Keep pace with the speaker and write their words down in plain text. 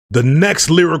The next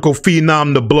lyrical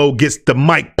phenom to blow gets the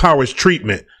Mike Powers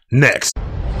treatment. Next.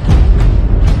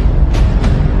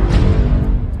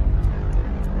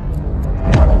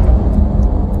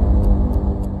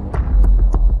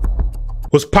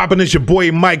 What's poppin'? It's your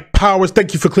boy Mike Powers.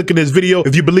 Thank you for clicking this video.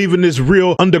 If you believe in this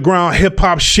real underground hip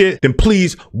hop shit, then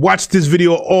please watch this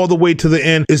video all the way to the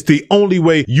end. It's the only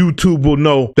way YouTube will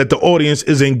know that the audience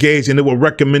is engaged and it will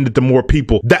recommend it to more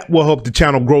people. That will help the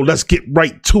channel grow. Let's get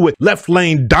right to it.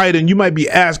 Lane Didon. You might be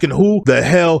asking, who the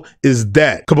hell is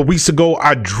that? A couple weeks ago,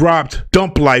 I dropped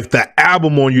Dump Life, the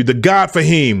album on you, the God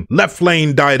Fahim,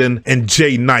 Lane Didon, and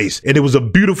Jay Nice. And it was a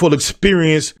beautiful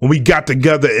experience when we got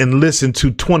together and listened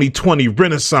to 2020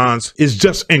 Renaissance. Is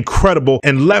just incredible.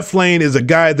 And Lane is a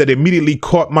guy that immediately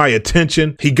caught my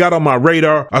attention. He got on my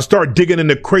radar. I started digging in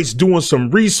the crates, doing some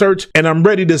research, and I'm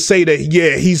ready to say that,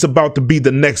 yeah, he's about to be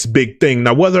the next big thing.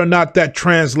 Now, whether or not that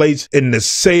translates into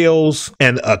sales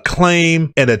and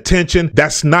acclaim and attention,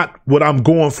 that's not what I'm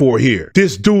going for here.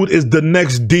 This dude is the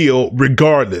next deal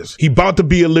regardless. He about to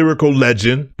be a lyrical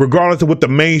legend, regardless of what the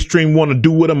mainstream want to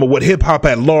do with him or what hip hop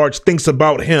at large thinks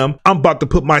about him. I'm about to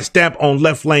put my stamp on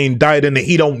Lane Didon, and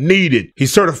he don't need it. He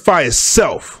certified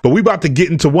himself. But we about to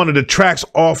get into one of the tracks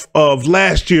off of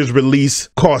last year's release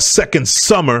called Second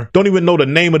Summer. Don't even know the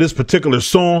name of this particular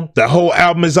song. The whole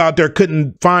album is out there.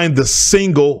 Couldn't find the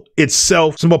single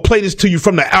itself. So I'm gonna play this to you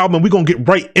from the album. We're gonna get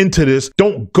right into this.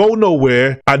 Don't go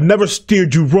nowhere. I never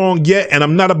steered you wrong yet, and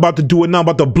I'm not about to do it now. I'm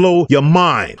about to blow your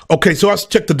mind. Okay, so I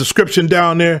checked the description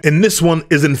down there, and this one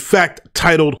is in fact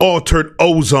titled Altered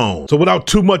Ozone. So without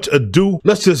too much ado,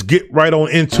 let's just get right on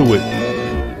into it.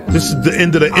 This is the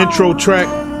end of the intro track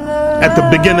at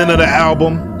the beginning of the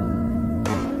album.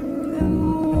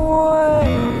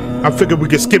 I figured we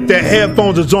could skip that.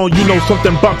 Headphones is on, you know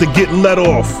something about to get let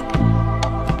off.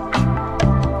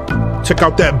 Check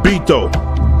out that beat though.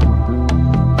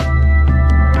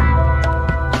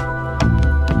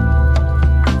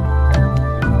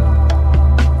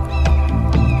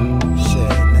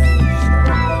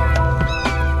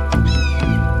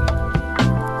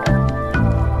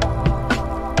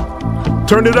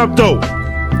 Turn it up though.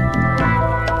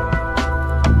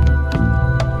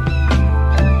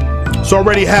 It's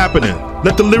already happening.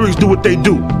 Let the lyrics do what they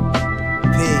do.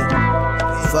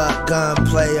 Fuck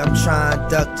gunplay, I'm trying to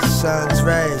duck the sun's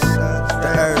rays.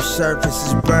 The earth's surface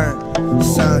is burnt, the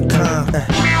sun come.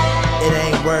 It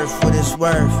ain't worth what it's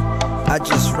worth. I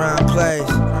just run plays.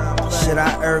 Shit,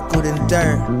 I urkled in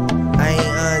dirt. I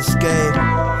ain't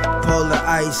unscathed. Polar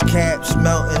ice caps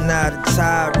melting out of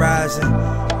tide rising.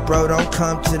 Bro, don't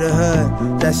come to the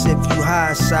hood, that's if you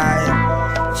high-siding.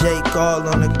 Jake all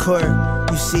on the court,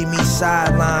 you see me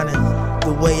sidelining.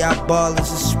 The way I ball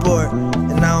is a sport,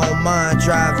 and I don't mind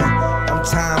driving. I'm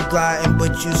time gliding,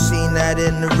 but you seen that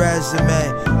in the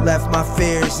resume. Left my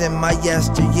fears in my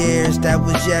yesteryears, that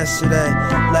was yesterday.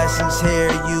 Lessons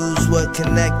here, use what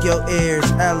connect your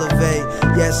ears, elevate.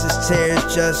 Yes, it's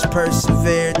tears, just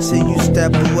persevere till you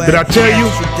step away. Did I tell you?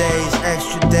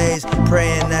 Extra days,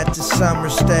 praying that the summer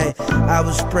stay. I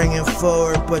was bringing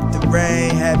forward, but the rain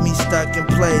had me stuck in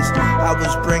place. I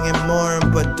was bringing more,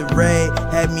 but the rain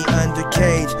had me under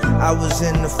cage. I was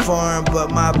in the farm,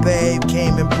 but my babe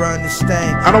came and brung the stain.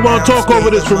 I don't want to talk over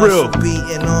this for real.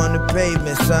 Beating on the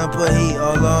pavement, sun put heat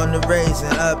all on the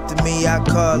raisin. Up to me, I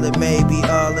call it maybe.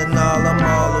 All in all, I'm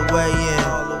all the way in.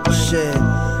 Shit,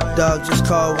 dog just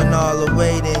called when all the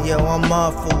waiting. Yo, I'm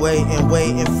off for waiting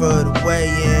for the way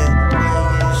in.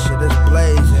 Shit is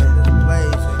blazing.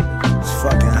 It's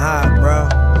fucking hot, bro.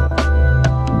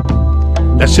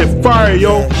 That shit fire,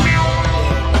 yo.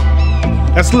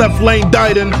 That's Lane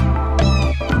Didon.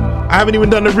 I haven't even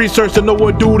done the research to know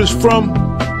what dude is from.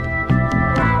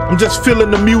 I'm just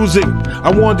feeling the music.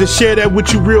 I wanted to share that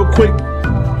with you real quick.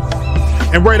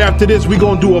 And right after this, we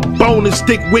gonna do a bonus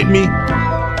stick with me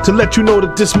to let you know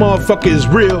that this motherfucker is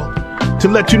real. To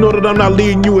let you know that I'm not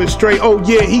leading you astray. Oh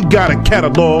yeah, he got a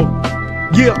catalog.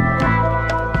 Yeah.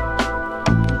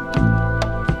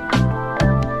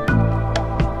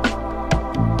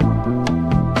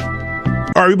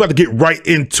 All right, we about to get right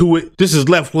into it. This is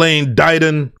Lane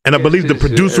Didon, and I believe the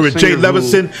producer is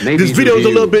JLVSN. This video is a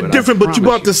little bit different, but you're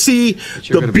about to see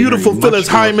the beautiful Phyllis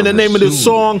Hyman. The name of this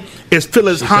song is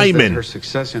Phyllis Hyman.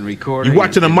 You're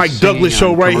watching the Mike Douglas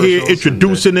show right here,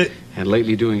 introducing it. And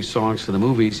lately doing songs for the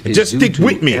movies. Just stick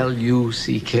with me.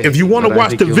 If you want to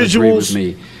watch the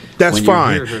visuals, that's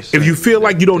fine. If you feel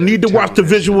like you don't need to watch the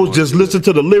visuals, just listen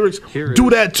to the lyrics,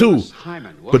 do that too.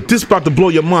 But this about to blow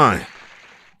your mind.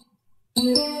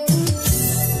 You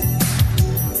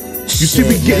see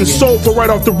me getting soulful right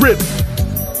off the rip.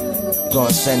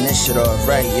 Gonna send this shit off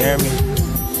right, you hear me?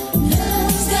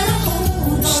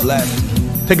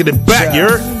 Taking it back, you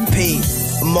heard?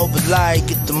 Immobiliare,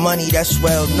 get the money, that's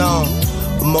well known.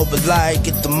 Immobiliare,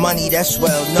 get the money, that's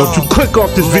well known. Don't you click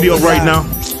off this video right now.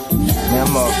 Man,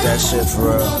 I'm off that shit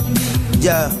for real.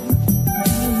 Yeah.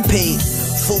 P.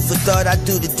 Food for thought, I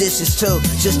do the dishes too.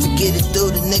 Just to get it through,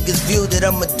 the niggas view that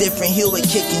I'm a different hue at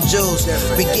kicking jewels.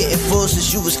 Been getting full since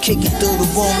you was kicking through the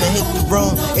room and hit the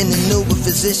room. In the new with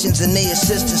physicians and their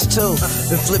assistants too.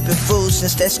 Been flipping food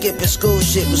since that skipping school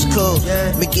shit was cool.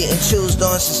 Been getting choosed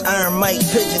on since Iron Mike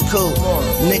Pigeon cool.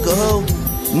 Nigga who?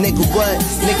 Nigga what?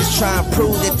 Niggas try and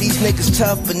prove that these niggas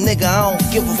tough, but nigga I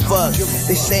don't give a fuck.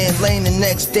 They saying Lane the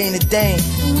next Dana Dane.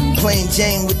 Plain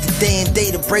Jane with the day and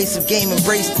date, abrasive game,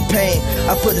 embrace the pain.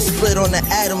 I put a split on the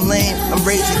Adam Lane, I'm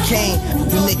raising Cain.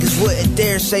 You niggas wouldn't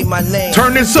dare say my name.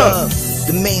 Turn this up.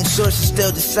 The main source is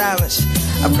still the silence.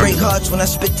 I break hearts when I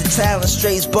spit the talent.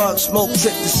 Strays bark, smoke,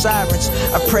 trip the sirens.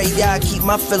 I pray y'all keep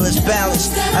my feelings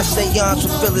balanced. I say yawns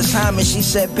with Phyllis Hyman. She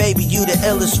said, baby, you the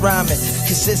illest rhyming.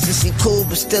 Consistency cool,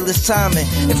 but still it's timing.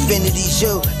 Infinity's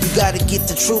you. You gotta get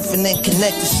the truth and then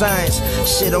connect the science.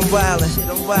 Shit, I'm wildin'.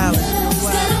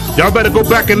 Y'all better go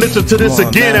back and listen to this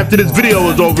again after this video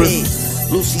is over.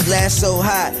 Lucy laughed so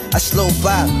hot, I slow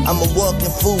by. I'm a walking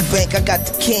food bank, I got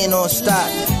the can on stock.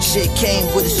 Shit came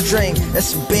with a string,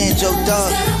 that's a banjo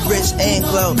dog. Wrist and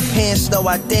glow, hands slow,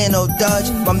 I dare no dodge.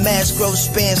 My mask grows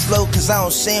span slow, cause I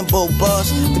don't sambo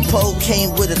boss. The pole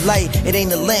came with a light, it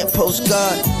ain't a lamppost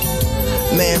guard.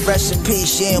 Man, rest in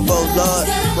peace, Shambo, Lord.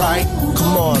 Right?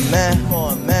 Come on, man.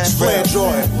 Flare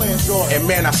Jordan. And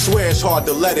man, I swear it's hard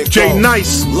to let it go. Jay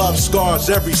Nice. Love scars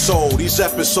every soul. These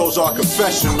episodes are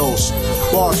confessionals.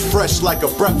 Bars fresh like a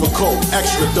breath of coke.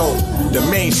 Extra dope. The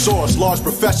main source, large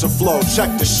professor flow.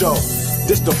 Check the show.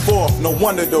 This the fourth, no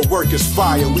wonder the work is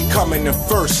fire. We coming in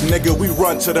first, nigga, we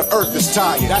run to the earth is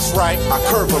tired. That's right, I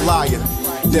curve a liar.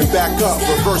 Then back up,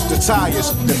 reverse the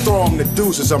tires. Then throw them the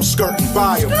deuces, I'm skirting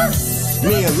by them.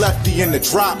 Me and Lefty in the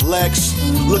drop legs,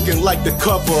 looking like the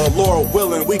cover of Laura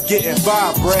Willin'. We getting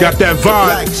vibrant. Got that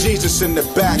vibe. Black Jesus in the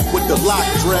back with the lock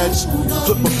dreads.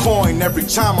 Flip a coin every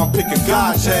time I'm picking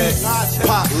God's head.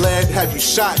 Pot lead, have you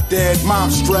shot dead? Mom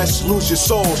stressed, lose your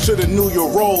soul. Shoulda knew your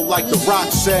role like The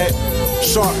Rock said.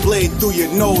 Sharp blade through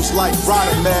your nose like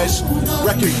Radamesh.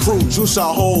 Wrecking crew, juice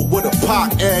I hold with a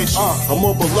Pac edge.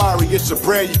 Immobiliare, it's a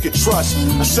brand you can trust.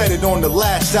 I said it on the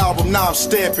last album, now I'm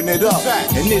stamping it up.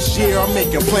 And this year I'm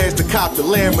making plans to cop the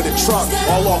land with a truck.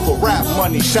 All off of rap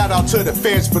money, shout out to the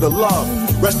fans for the love.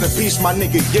 Rest in peace my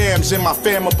nigga Yams and my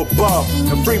fam up above.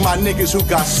 And free my niggas who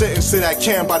got sentenced to that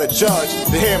can by the judge.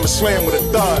 The hammer slam with a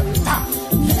thud.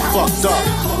 Fucked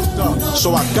up.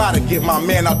 So I gotta get my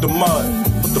man out the mud.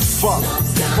 What the fuck?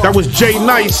 That was Jay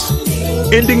Nice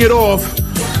ending it off.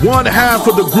 One half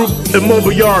of the group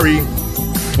Immobiliare.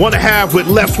 One half with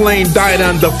Left Lane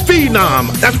Didon, the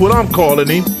Phenom. That's what I'm calling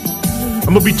him.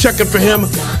 I'm gonna be checking for him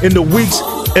in the weeks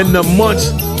and the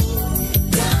months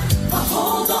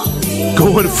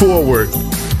going forward.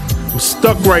 I'm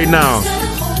stuck right now.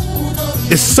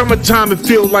 It's summertime, it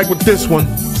feels like with this one.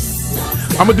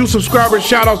 I'm gonna do subscriber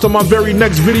shout outs on my very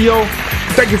next video.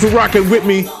 Thank you for rocking with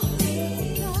me.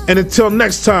 And until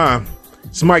next time,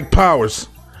 it's Mike Powers.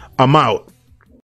 I'm out.